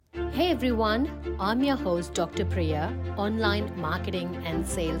Hi everyone, I'm your host Dr. Priya, online marketing and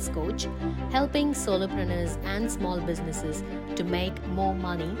sales coach, helping solopreneurs and small businesses to make more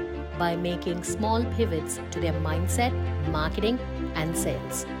money by making small pivots to their mindset, marketing and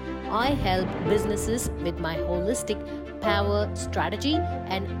sales. I help businesses with my holistic power strategy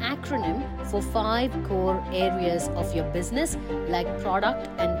and acronym for 5 core areas of your business like product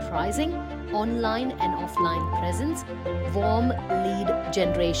and pricing, online and offline presence, warm lead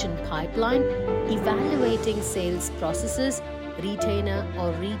generation pipeline, evaluating sales processes, retainer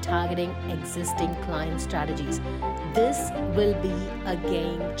or retargeting existing client strategies. This will be a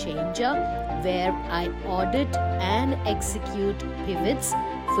game changer where I audit and execute pivots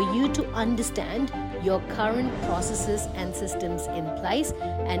for you to understand your current processes and systems in place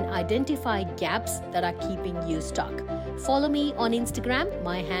and identify gaps that are keeping you stuck. Follow me on Instagram.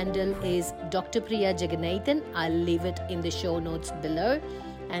 My handle is Dr. Priya Jagannathan. I'll leave it in the show notes below.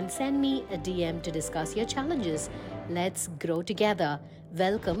 And send me a DM to discuss your challenges. Let's grow together.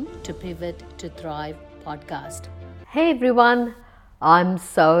 Welcome to Pivot to Thrive podcast. Hey everyone, I'm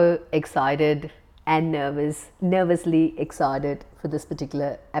so excited and nervously excited for this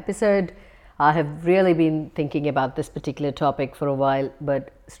particular episode. I have really been thinking about this particular topic for a while,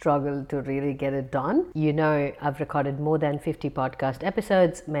 but struggled to really get it done. You know, I've recorded more than 50 podcast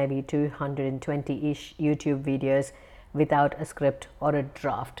episodes, maybe 220-ish YouTube videos without a script or a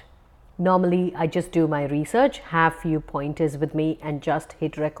draft. Normally, I just do my research, have few pointers with me and just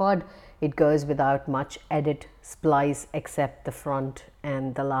hit record. It goes without much edit, splice, except the front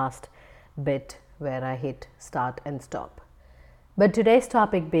and the last bit where I hit start and stop. But today's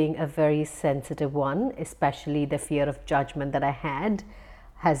topic being a very sensitive one, especially the fear of judgment that I had,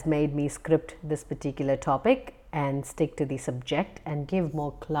 has made me script this particular topic and stick to the subject and give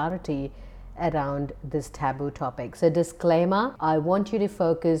more clarity around this taboo topic. So disclaimer, I want you to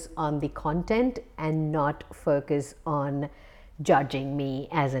focus on the content and not focus on judging me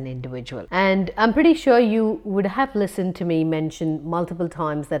as an individual. And I'm pretty sure you would have listened to me mention multiple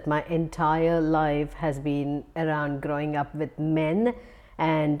times that my entire life has been around growing up with men,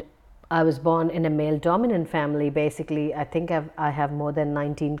 and I was born in a male dominant family. Basically, I think I have more than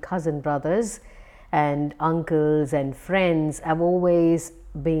 19 cousin brothers and uncles and friends. I've always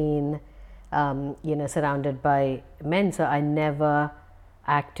been surrounded by men, so I never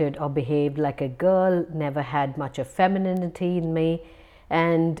acted or behaved like a girl, never had much of femininity in me.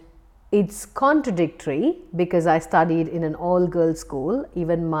 And it's contradictory because I studied in an all-girls school.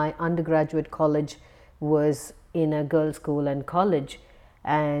 Even my undergraduate college was in a girls' school and college,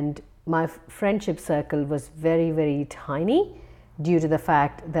 and my friendship circle was very, very tiny due to the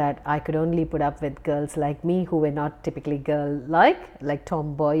fact that I could only put up with girls like me who were not typically like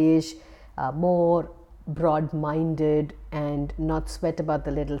tomboyish, more broad-minded and not sweat about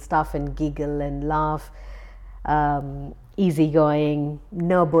the little stuff and giggle and laugh, easygoing,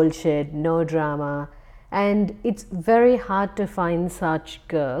 no bullshit, no drama. And it's very hard to find such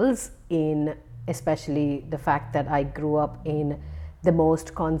girls, in especially the fact that I grew up in the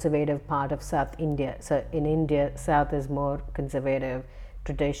most conservative part of South India. So in India, South is more conservative,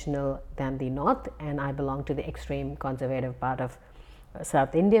 traditional than the North, and I belong to the extreme conservative part of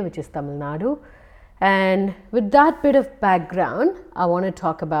South India, which is Tamil Nadu. And with that bit of background, I want to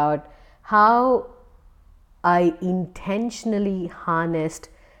talk about how I intentionally harnessed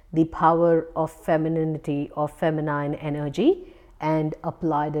the power of femininity or feminine energy and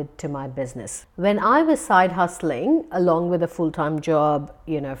applied it to my business. When I was side hustling along with a full-time job,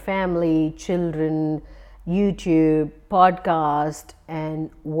 family, children, YouTube, podcast,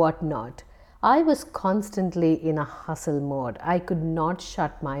 and whatnot, I was constantly in a hustle mode. I could not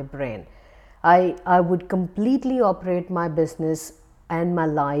shut my brain. I would completely operate my business and my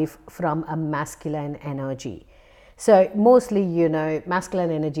life from a masculine energy. So mostly,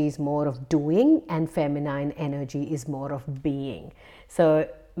 masculine energy is more of doing and feminine energy is more of being. So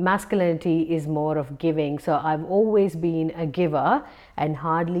masculinity is more of giving. So I've always been a giver and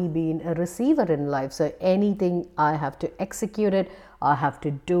hardly been a receiver in life. So anything I have to execute it, I have to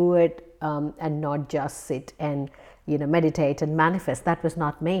do it, and not just sit and meditate and manifest. That was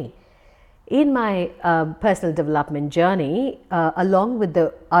not me. In my personal development journey, along with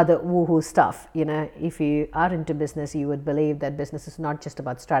the other woohoo stuff, if you are into business, you would believe that business is not just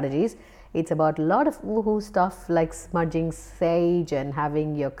about strategies. It's about a lot of woohoo stuff like smudging sage and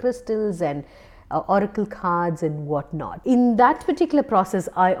having your crystals and oracle cards and whatnot. In that particular process,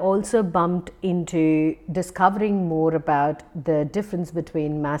 I also bumped into discovering more about the difference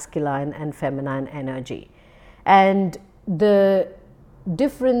between masculine and feminine energy. And the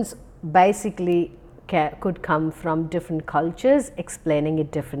difference basically could come from different cultures explaining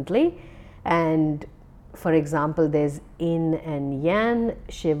it differently. And for example, there's yin and yang,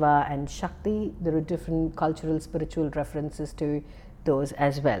 Shiva and Shakti. There are different cultural, spiritual references to those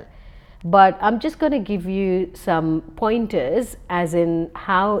as well. But I'm just going to give you some pointers as in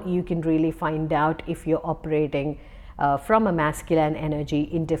how you can really find out if you're operating from a masculine energy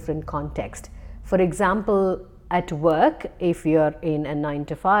in different contexts. For example, at work, if you're in a 9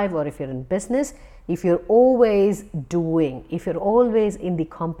 to 5 or if you're in business, if you're always doing, if you're always in the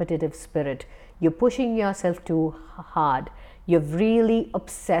competitive spirit, you're pushing yourself too hard, you're really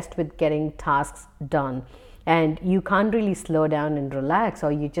obsessed with getting tasks done, and you can't really slow down and relax,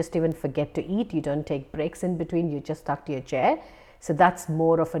 or you just even forget to eat, you don't take breaks in between, you're just stuck to your chair. So that's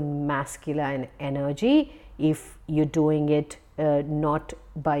more of a masculine energy if you're doing it not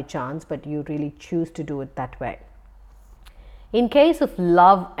by chance, but you really choose to do it that way. In case of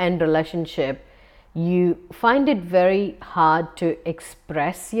love and relationship, you find it very hard to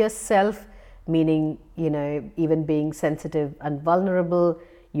express yourself, meaning, even being sensitive and vulnerable.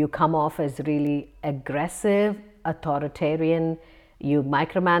 You come off as really aggressive, authoritarian, you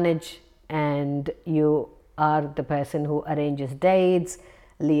micromanage, and you are the person who arranges dates,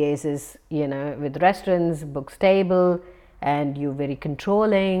 liaises, with restaurants, books table, and you're very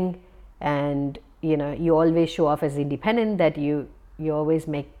controlling, and you always show off as independent, that you always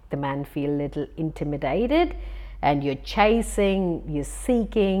make the man feel a little intimidated, and you're chasing, you're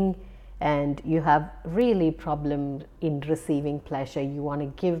seeking, and you have really problems in receiving pleasure. You want to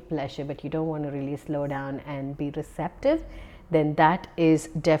give pleasure, but you don't want to really slow down and be receptive. Then that is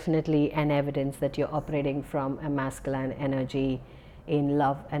definitely an evidence that you're operating from a masculine energy in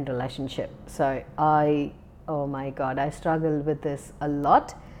love and relationship. So oh my God, I struggle with this a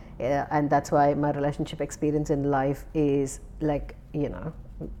lot. And that's why my relationship experience in life is like,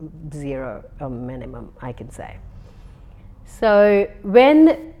 zero minimum, I can say. So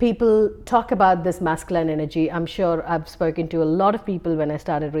when people talk about this masculine energy, I'm sure I've spoken to a lot of people when I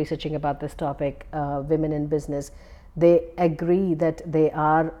started researching about this topic, women in business, they agree that they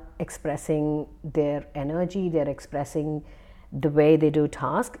are expressing their energy, they're expressing the way they do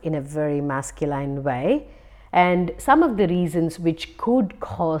tasks in a very masculine way. And some of the reasons which could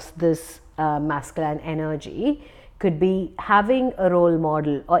cause this masculine energy could be having a role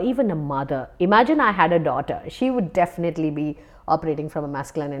model or even a mother. Imagine I had a daughter. She would definitely be operating from a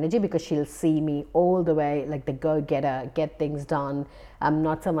masculine energy because she'll see me all the way like the go-getter, get things done. I'm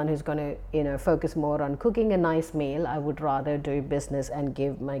not someone who's going to, focus more on cooking a nice meal. I would rather do business and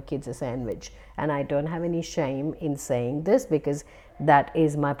give my kids a sandwich. And I don't have any shame in saying this because that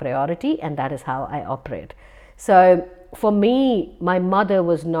is my priority and that is how I operate. So for me, my mother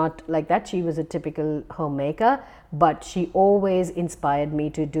was not like that. She was a typical homemaker, but she always inspired me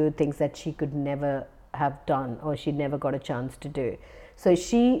to do things that she could never have done or she never got a chance to do. So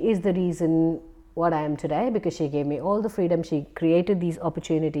she is the reason what I am today, because she gave me all the freedom. She created these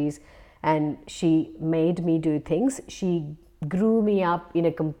opportunities and she made me do things. She grew me up in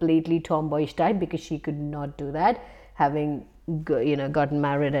a completely tomboyish type because she could not do that, having gotten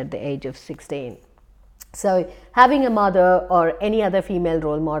married at the age of 16. So having a mother or any other female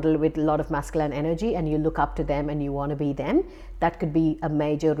role model with a lot of masculine energy and you look up to them and you want to be them, that could be a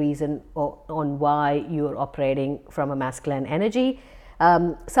major reason on why you're operating from a masculine energy.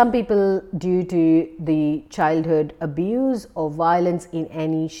 Some people, due to the childhood abuse or violence in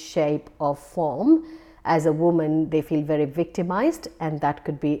any shape or form, as a woman, they feel very victimized, and that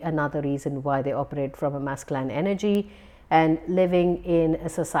could be another reason why they operate from a masculine energy. And living in a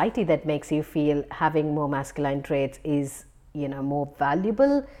society that makes you feel having more masculine traits is, more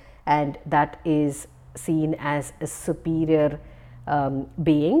valuable, and that is seen as a superior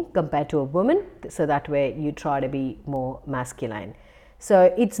being compared to a woman. So that way you try to be more masculine.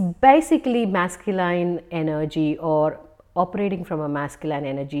 So it's basically masculine energy or operating from a masculine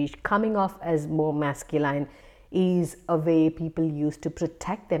energy, coming off as more masculine is a way people use to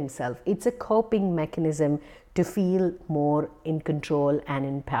protect themselves. It's a coping mechanism to feel more in control and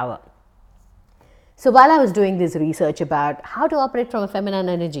in power. So while I was doing this research about how to operate from a feminine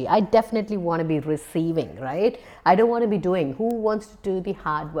energy, I definitely want to be receiving, right? I don't want to be doing. Who wants to do the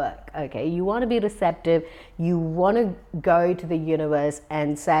hard work? Okay, you want to be receptive. You want to go to the universe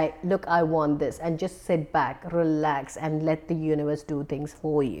and say, look, I want this, and just sit back, relax, and let the universe do things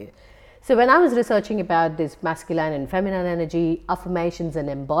for you. So when I was researching about this masculine and feminine energy, affirmations and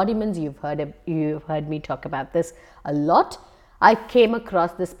embodiments, you've heard me talk about this a lot. I came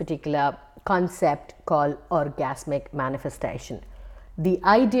across this particular concept called orgasmic manifestation. The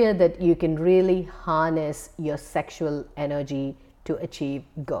idea that you can really harness your sexual energy to achieve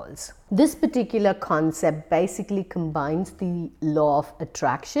goals. This particular concept basically combines the law of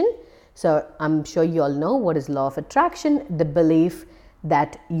attraction. So I'm sure you all know what is law of attraction, the belief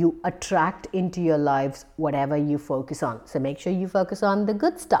that you attract into your lives whatever you focus on. So make sure you focus on the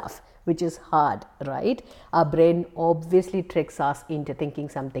good stuff, which is hard, right? Our brain obviously tricks us into thinking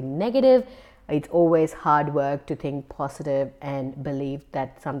something negative. It's always hard work to think positive and believe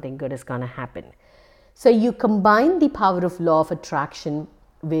that something good is going to happen. So you combine the power of law of attraction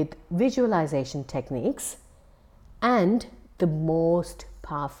with visualization techniques and the most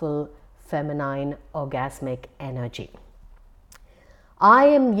powerful feminine orgasmic energy. I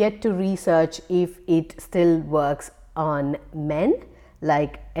am yet to research if it still works on men.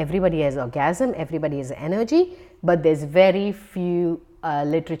 Like, everybody has orgasm, everybody has energy, but there's very few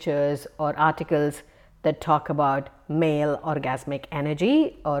literatures or articles that talk about male orgasmic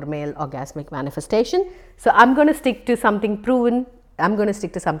energy or male orgasmic manifestation. So I'm going to stick to something proven. I'm going to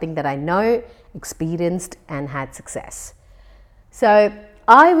stick to something that I know, experienced, and had success. So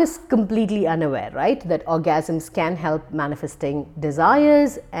I was completely unaware, right, that orgasms can help manifesting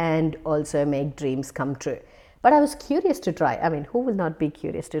desires and also make dreams come true. But I was curious to try. I mean, who will not be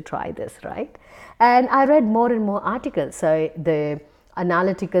curious to try this, right? And I read more and more articles. So the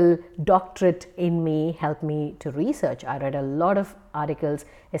analytical doctorate in me helped me to research. I read a lot of articles,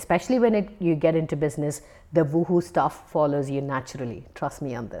 especially when you get into business. The woohoo stuff follows you naturally. Trust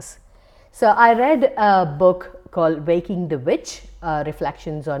me on this. So I read a book called Waking the Witch,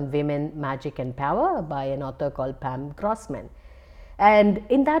 Reflections on Women, Magic and Power by an author called Pam Grossman. And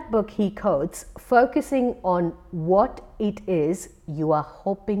in that book, he quotes, focusing on what it is you are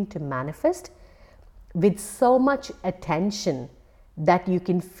hoping to manifest with so much attention that you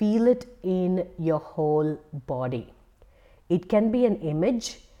can feel it in your whole body. It can be an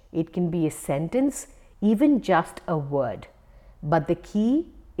image, it can be a sentence, even just a word. But the key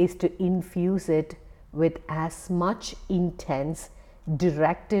is to infuse it with as much intense,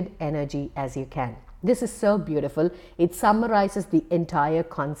 directed energy as you can. This is so beautiful. It summarizes the entire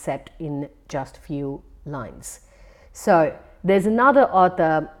concept in just few lines. So there's another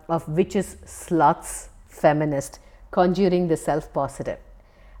author of Witches, Sluts, Feminist, Conjuring the Self-Positive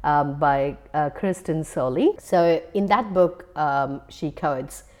by Kristen Soley. So in that book, she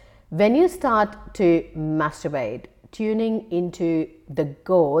quotes, when you start to masturbate, tuning into the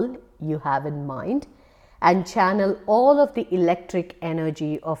goal you have in mind and channel all of the electric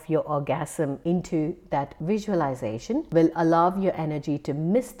energy of your orgasm into that visualization will allow your energy to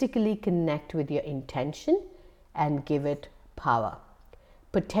mystically connect with your intention and give it power,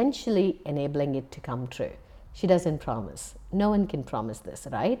 potentially enabling it to come true. She doesn't promise. No one can promise this,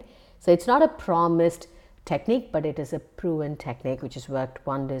 right? So it's not a promised technique, but it is a proven technique which has worked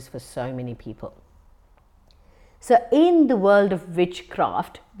wonders for so many people. So in the world of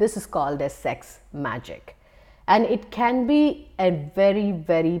witchcraft, this is called as sex magic. And it can be a very,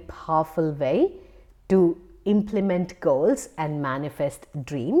 very powerful way to implement goals and manifest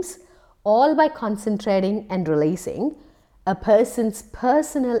dreams, all by concentrating and releasing a person's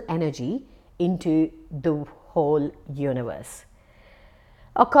personal energy into the whole universe.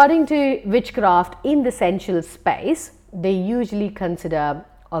 According to witchcraft, in the sensual space, they usually consider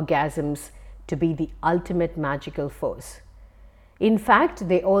orgasms to be the ultimate magical force. In fact,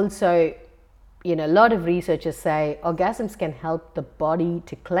 they also, a lot of researchers say orgasms can help the body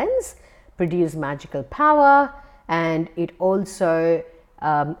to cleanse, produce magical power, and it also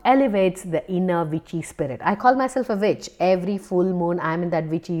elevates the inner witchy spirit. I call myself a witch. Every full moon, I'm in that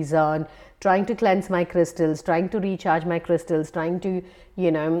witchy zone, trying to cleanse my crystals, trying to recharge my crystals, trying to,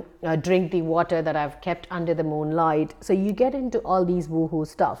 drink the water that I've kept under the moonlight. So you get into all these woohoo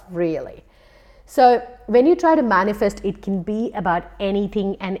stuff, really. So when you try to manifest, it can be about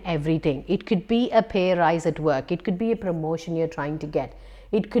anything and everything. It could be a pay rise at work. It could be a promotion you're trying to get.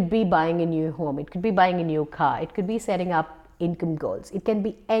 It could be buying a new home. It could be buying a new car. It could be setting up income goals. It can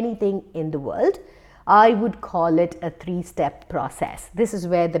be anything in the world. I would call it a 3-step process. This is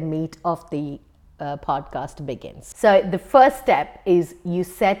where the meat of the podcast begins. So the first step is you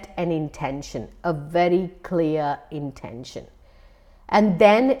set an intention, a very clear intention, and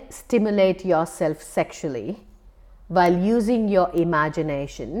then stimulate yourself sexually while using your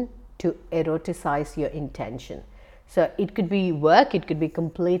imagination to eroticize your intention. So it could be work, it could be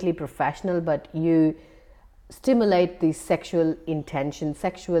completely professional, but you stimulate the sexual intention,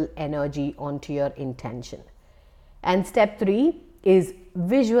 sexual energy onto your intention. And step 3 is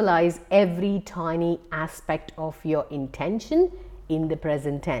visualize every tiny aspect of your intention in the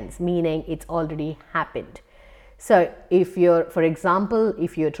present tense, meaning it's already happened. So if you're, for example,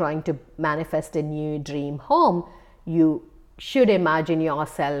 if you're trying to manifest a new dream home, you should imagine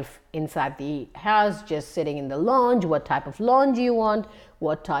yourself inside the house, just sitting in the lounge, what type of lounge you want,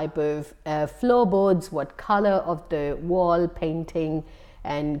 what type of floorboards, what color of the wall painting,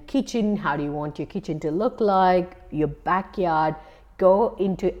 and kitchen, how do you want your kitchen to look like, your backyard. Go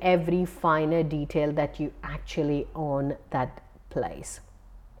into every finer detail that you actually own that place.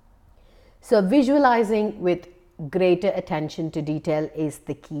 So visualizing with greater attention to detail is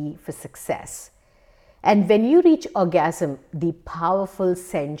the key for success. And when you reach orgasm, the powerful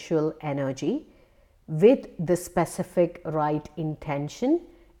sensual energy with the specific right intention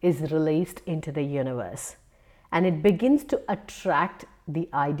is released into the universe, and it begins to attract the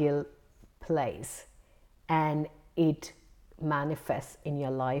ideal place, and it manifests in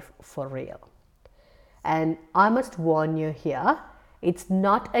your life for real. And I must warn you here, it's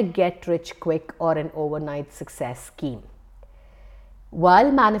not a get rich quick or an overnight success scheme.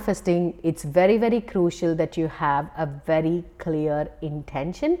 While manifesting, it's very, very crucial that you have a very clear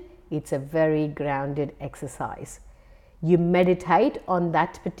intention. It's a very grounded exercise. You meditate on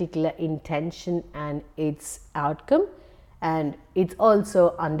that particular intention and its outcome, and it's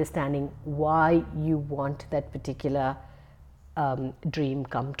also understanding why you want that particular dream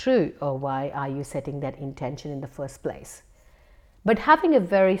come true, or why are you setting that intention in the first place. But having a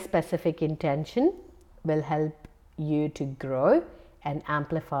very specific intention will help you to grow and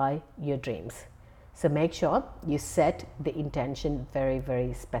amplify your dreams. So make sure you set the intention very,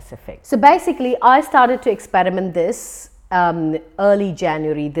 very specific. So basically, I started to experiment this early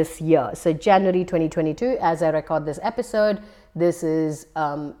January this year. So January 2022, as I record this episode, this is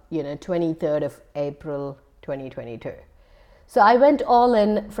 23rd of April 2022. So I went all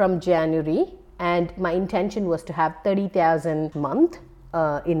in from January, and my intention was to have 30,000 a month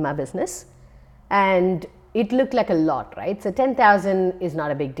in my business. And it looked like a lot, right? So 10,000 is not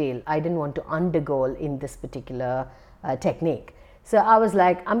a big deal. I didn't want to undergoal in this particular technique. So I was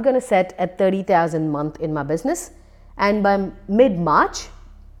like, I'm going to set at 30,000 a month in my business. And by mid-March,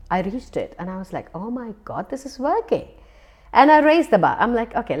 I reached it. And I was like, oh my God, this is working. And I raised the bar. I'm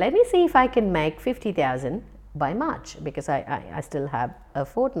like, okay, let me see if I can make 50,000 by March, because I still have a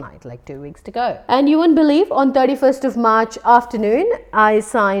fortnight, like 2 weeks to go. And you won't believe, on 31st of March afternoon, I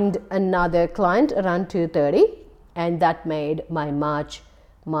signed another client around 2:30, and that made my March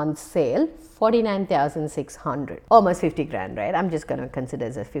month sale 49,600, almost 50 grand, right? I'm just going to consider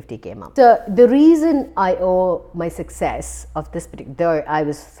as a 50K month. So the reason I owe my success of this particular, though I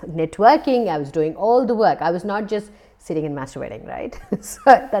was networking, I was doing all the work, I was not just sitting and masturbating, right? So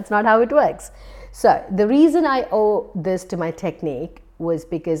that's not how it works. So the reason I owe this to my technique was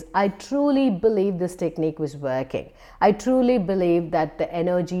because I truly believe this technique was working. I truly believe that the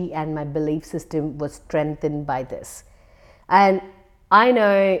energy and my belief system was strengthened by this. And I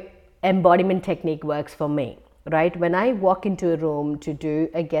know embodiment technique works for me, right? When I walk into a room to do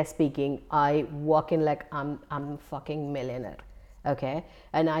a guest speaking, I walk in like I'm a fucking millionaire, okay?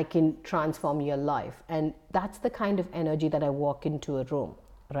 And I can transform your life. And that's the kind of energy that I walk into a room,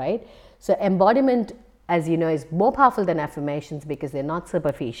 right? So embodiment, as you know, is more powerful than affirmations because they're not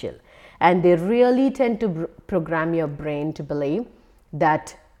superficial. And they really tend to program your brain to believe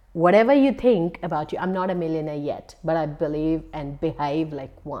that whatever you think about you, I'm not a millionaire yet, but I believe and behave like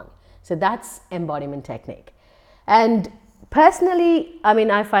one. So that's embodiment technique. And personally, I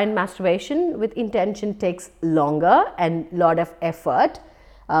mean, I find masturbation with intention takes longer and a lot of effort.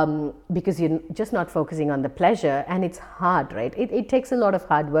 Because you're just not focusing on the pleasure, and it's hard, right? It takes a lot of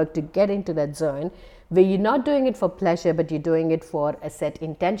hard work to get into that zone where you're not doing it for pleasure, but you're doing it for a set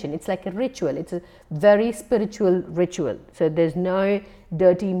intention. It's like a ritual. It's a very spiritual ritual. So there's no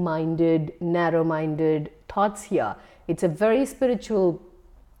dirty-minded, narrow-minded thoughts here. It's a very spiritual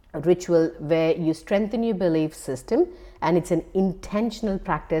ritual where you strengthen your belief system, and it's an intentional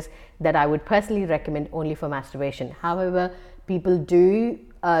practice that I would personally recommend only for masturbation. However, people do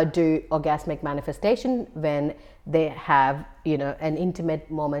orgasmic manifestation when they have, an intimate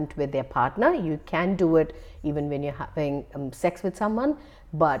moment with their partner. You can do it even when you're having sex with someone,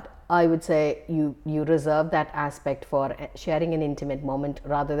 but I would say you reserve that aspect for sharing an intimate moment,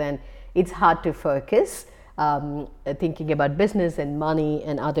 rather than it's hard to focus thinking about business and money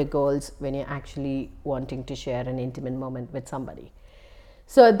and other goals when you're actually wanting to share an intimate moment with somebody.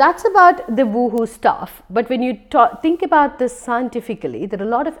 So that's about the woohoo stuff. But when you think about this scientifically, there are a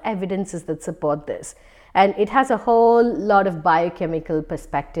lot of evidences that support this. And it has a whole lot of biochemical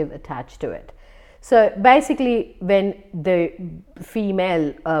perspective attached to it. So basically, when the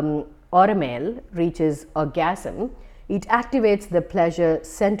female or a male reaches orgasm, it activates the pleasure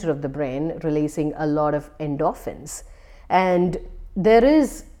center of the brain, releasing a lot of endorphins. And there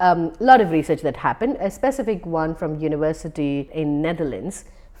is a lot of research that happened. A specific one from university in Netherlands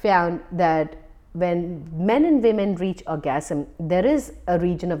found that when men and women reach orgasm, there is a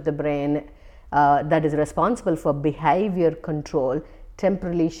region of the brain that is responsible for behavior control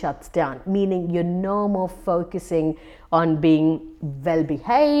temporarily shuts down, meaning you're no more focusing on being well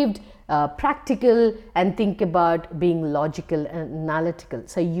behaved, practical, and think about being logical and analytical.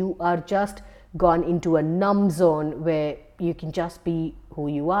 So you are just gone into a numb zone where you can just be who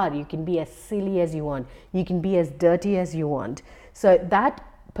you are. You can be as silly as you want. You can be as dirty as you want. So that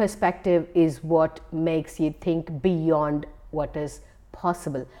perspective is what makes you think beyond what is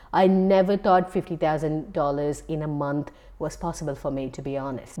possible. I never thought $50,000 in a month was possible for me, to be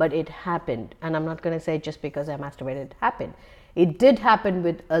honest, but it happened. And I'm not going to say just because I masturbated it happened. It did happen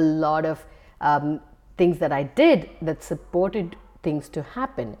with a lot of things that I did that supported things to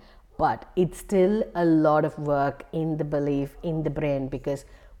happen, but it's still a lot of work in the belief, in the brain, because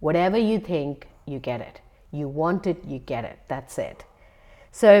whatever you think, you get it. You want it, you get it. That's it.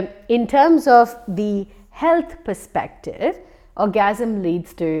 So in terms of the health perspective, orgasm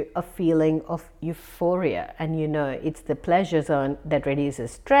leads to a feeling of euphoria, and it's the pleasure zone that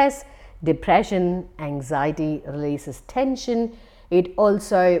reduces stress, depression, anxiety, releases tension. It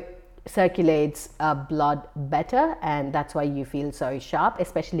also circulates blood better, and that's why you feel so sharp,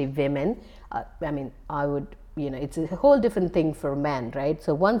 especially women. It's a whole different thing for men, right?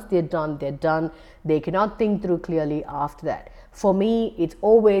 So once they're done, they cannot think through clearly after that. For me, it's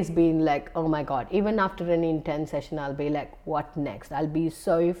always been like, oh my God, even after an intense session, I'll be like, what next? I'll be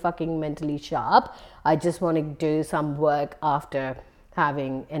so fucking mentally sharp. I just want to do some work after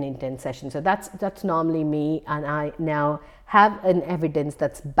having an intense session. So that's normally me, and I now have an evidence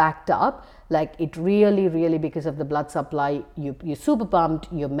that's backed up. Like it really, because of the blood supply, you're super pumped,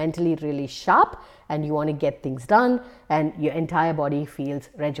 you're mentally really sharp, and you want to get things done, and your entire body feels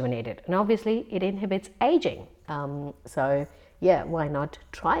rejuvenated. And obviously, it inhibits aging. So yeah, why not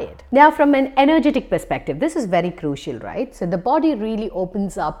try it? Now, from an energetic perspective, this is very crucial, right? So the body really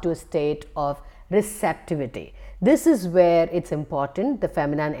opens up to a state of receptivity. This is where it's important the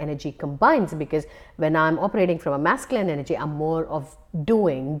feminine energy combines, because when I'm operating from a masculine energy, I'm more of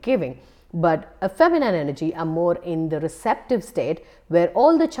doing, giving. But a feminine energy, I'm more in the receptive state where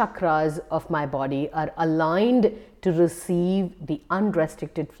all the chakras of my body are aligned to receive the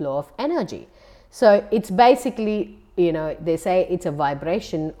unrestricted flow of energy. So it's basically, they say it's a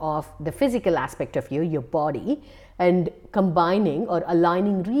vibration of the physical aspect of you, your body, and combining or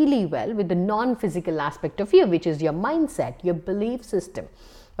aligning really well with the non-physical aspect of you, which is your mindset, your belief system,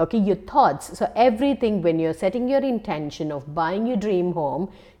 okay, your thoughts. So everything, when you're setting your intention of buying your dream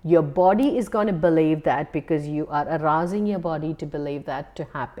home, your body is going to believe that, because you are arousing your body to believe that to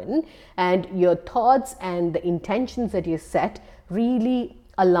happen. And your thoughts and the intentions that you set really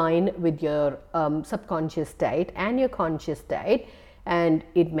align with your subconscious state and your conscious state, and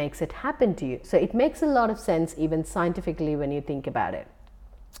it makes it happen to you. So it makes a lot of sense even scientifically when you think about it.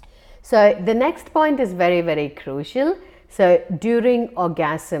 So the next point is very crucial. So during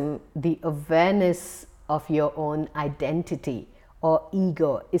orgasm, the awareness of your own identity or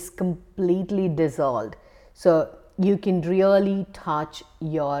ego is completely dissolved. So you can really touch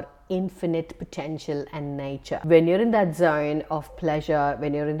your infinite potential and nature. When you're in that zone of pleasure,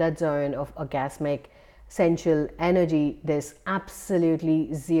 when you're in that zone of orgasmic sensual energy, there's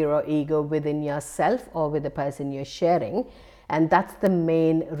absolutely zero ego within yourself or with the person you're sharing. And that's the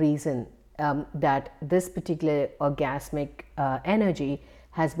main reason that this particular orgasmic energy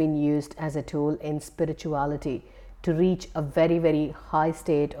has been used as a tool in spirituality to reach a very high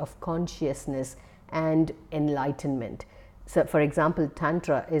state of consciousness and enlightenment. So for example,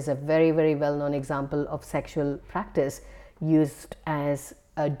 Tantra is a very well-known example of sexual practice used as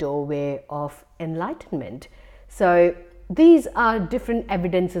a doorway of enlightenment. So these are different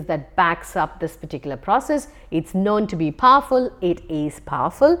evidences that backs up this particular process. It's known to be powerful. It is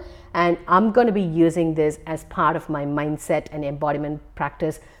powerful, and I'm going to be using this as part of my mindset and embodiment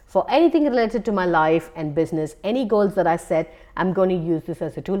practice for anything related to my life and business. Any goals that I set, I'm going to use this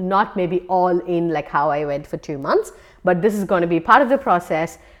as a tool, not maybe all in like how I went for 2 months, but this is going to be part of the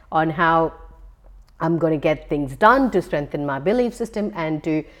process on how I'm going to get things done to strengthen my belief system and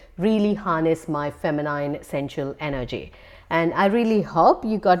to really harness my feminine sensual energy. And I really hope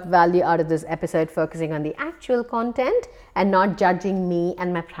you got value out of this episode, focusing on the actual content and not judging me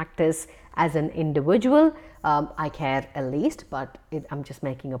and my practice as an individual. I care at least, but I'm just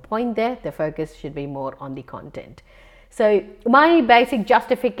making a point there. The focus should be more on the content. So my basic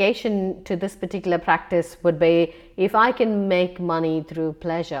justification to this particular practice would be, if I can make money through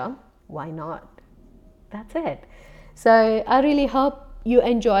pleasure, why not? That's it. So I really hope you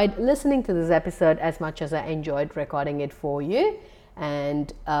enjoyed listening to this episode as much as I enjoyed recording it for you.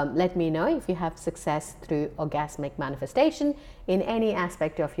 And let me know if you have success through orgasmic manifestation in any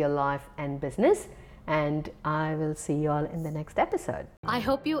aspect of your life and business. And I will see you all in the next episode. I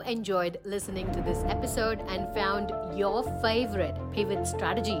hope you enjoyed listening to this episode and found your favorite pivot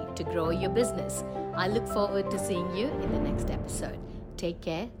strategy to grow your business. I look forward to seeing you in the next episode. Take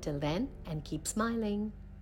care till then and keep smiling.